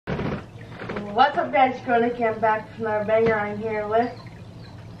What's up, guys? It's Nikki and Matt from our banger. I'm here with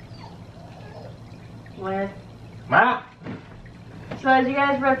Matt. So as you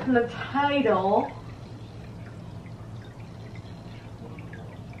guys read from the title,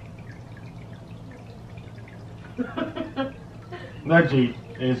 That Jeep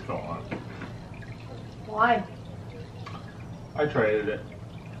is gone. why? I traded it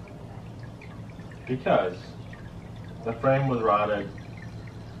because the frame was rotted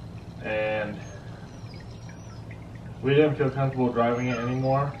and we didn't feel comfortable driving it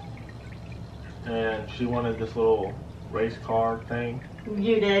anymore, and she wanted this little race car thing.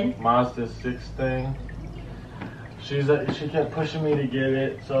 You did? Mazda 6 thing. She kept pushing me to get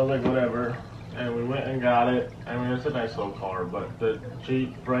it, so I was like, whatever. And we went and got it. I mean, it's a nice little car, but the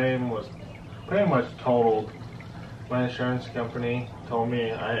Jeep frame was pretty much totaled. My insurance company told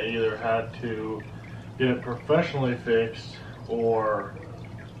me I either had to get it professionally fixed or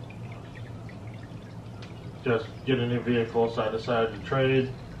just get a new vehicle, so I decided to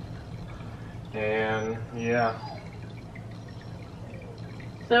trade. And yeah.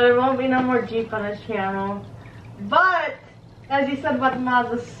 So there won't be no more Jeep on this channel. But, as you said about the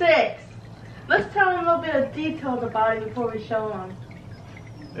Mazda 6, let's tell them a little bit of details about it before we show them.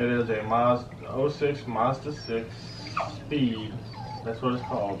 It is a Mazda 06 Mazda 6 Speed. That's what it's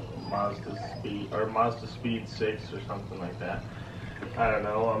called. Mazda Speed, or Mazda Speed 6 or something like that. I don't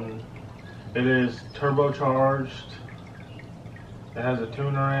know. It is turbocharged. It has a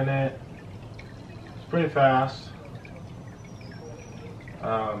tuner in it. It's pretty fast.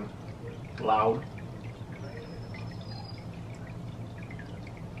 Loud.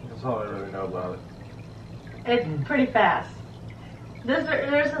 That's all I really know about it. It's pretty fast. There's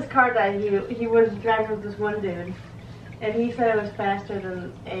this car that he was driving with this one dude, and he said it was faster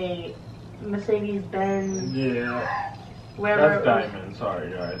than a Mercedes-Benz. Yeah. Wherever That's Diamond.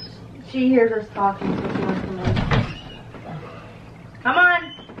 Sorry, guys. She hears us talking, so she wants to come in. Come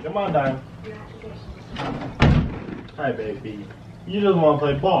on! Come on, Diamond. Hi, baby. You just want to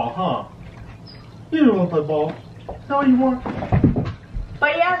play ball, huh? You don't want to play ball. No, you want.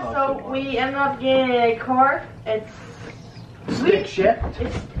 But yeah, so we ended up getting a car. It's Stick shift.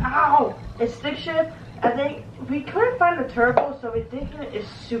 It's stick shift. I think we couldn't find the turbo, so we think it is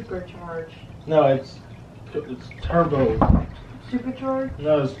supercharged. No, it's turbo. Supercharged?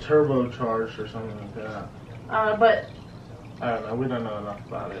 No, it's turbocharged or something like that. But I don't know. We don't know enough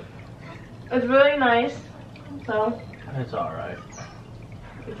about it. it's really nice. So It's all right.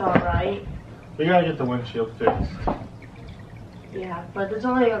 it's all right. We gotta get the windshield fixed. Yeah, but there's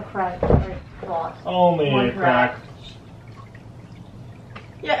only a crack, like, lost. Only One a crack.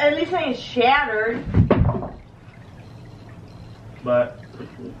 Yeah, at least it ain't shattered. But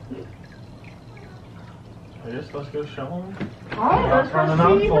I guess let's go show them. Alright, let's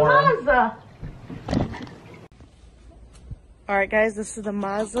go see the Mazda. Alright guys, this is the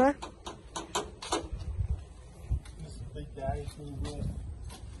Mazda. This is Big Daddy's little bit.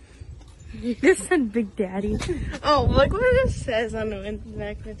 You just said Big Daddy. Oh, look what it says on the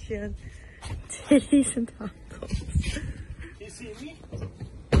back windshield. Titties and tacos. You see me?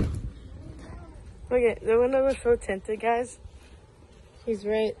 Look at the window was so tinted, guys. He's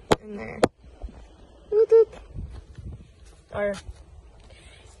right in there. Our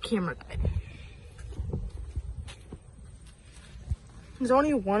camera guy. There's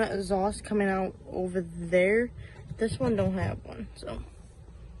only one exhaust coming out over there. This one don't have one, so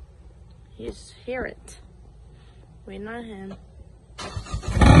he's hear it. Waiting on him.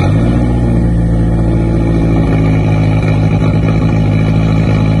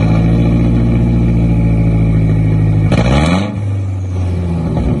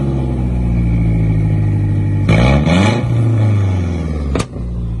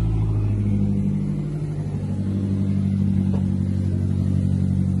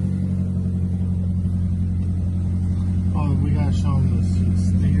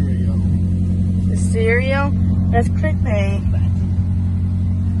 Stereo? That's clickbait.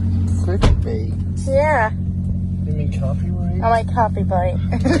 Clickbait? Yeah. You mean copyright? I like copyright.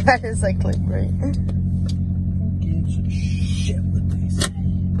 That is like clickbait. Who gives a shit what they say?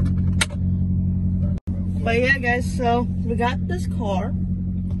 But yeah, guys, so we got this car.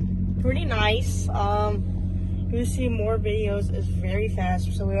 Pretty nice. You'll see more videos. It's very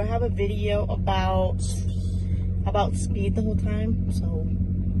fast. So we'll have a video about speed the whole time. So.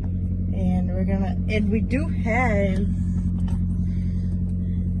 And we do have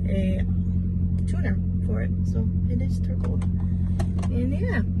a tuner for it, so it is turbo. And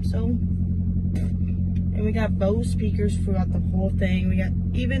yeah, so, and we got Bose speakers throughout the whole thing. We got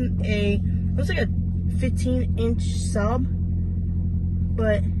even looks like a 15-inch sub,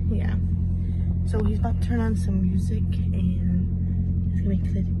 but yeah. So he's about to turn on some music and it's gonna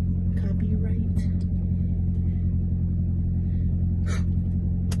click copyright.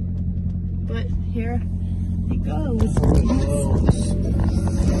 But here he goes.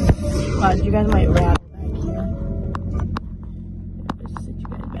 Wow, you guys might rap back here. Let's sit you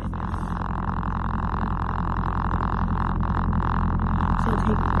guys back. So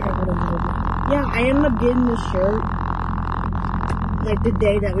take forever to move. Yeah, I ended up getting this shirt like the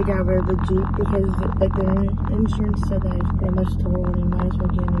day that we got rid of the Jeep because like the insurance said that it's pretty much total and you might as well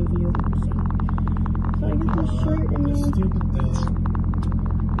get a new vehicle. So I got this shirt and then Stupid thing.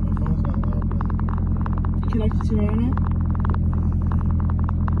 connected to the internet.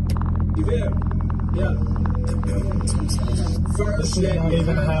 Yeah. First, let me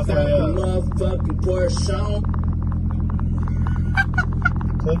have that motherfucking Porsche on.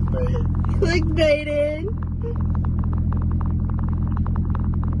 Clickbait. Clickbaited.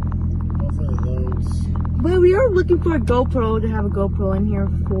 Hopefully loads. But we are looking for a GoPro to have a GoPro in here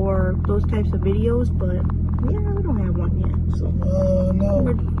for those types of videos, but yeah, we don't have one yet. So No.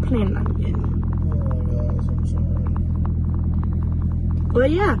 we're planning on getting one. Oh, guys, I'm sorry.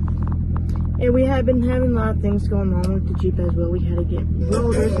 But yeah. And we have been having a lot of things going on with the Jeep as well. We had to get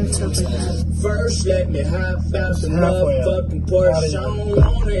rotors and stuff like that. First, let me have that motherfucking Porsche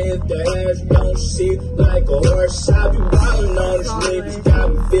on it. If the ass don't sit like a horse, I be riding on these niggas. Got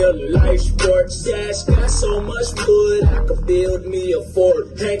me feeling like sports. Yes, got so much wood, I could build me a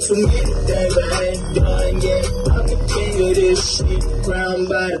fort. Ain't too many things I ain't done yet. I'm the king of this shit, crowned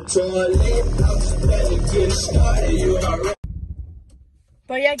by the toilet. I'm just barely getting started, you already.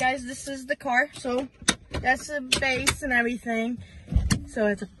 But yeah, guys, this is the car. So that's the base and everything. So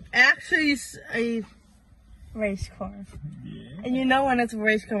it's actually a race car. Yeah. And you know when it's a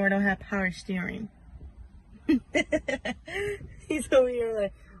race car, we don't have power steering. He's over here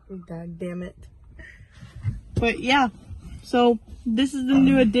like, oh, God damn it. But yeah, so this is the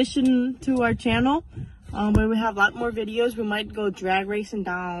new addition to our channel. Where we have a lot more videos. We might go drag racing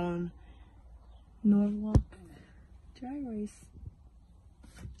down Norwalk. Drag race.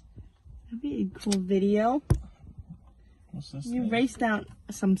 That'd be a cool video. What's this You thing? race down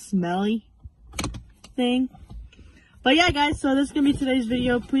some smelly thing. But yeah, guys, so this is going to be today's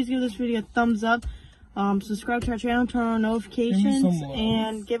video. Please give this video a thumbs up. Subscribe to our channel, turn on notifications,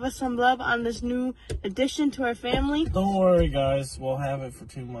 and give us some love on this new addition to our family. Don't worry, guys. We'll have it for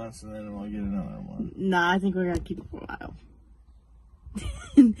 2 months and then we'll get another one. Nah, I think we're going to keep it for a while.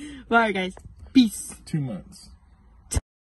 Alright, guys. Peace. 2 months.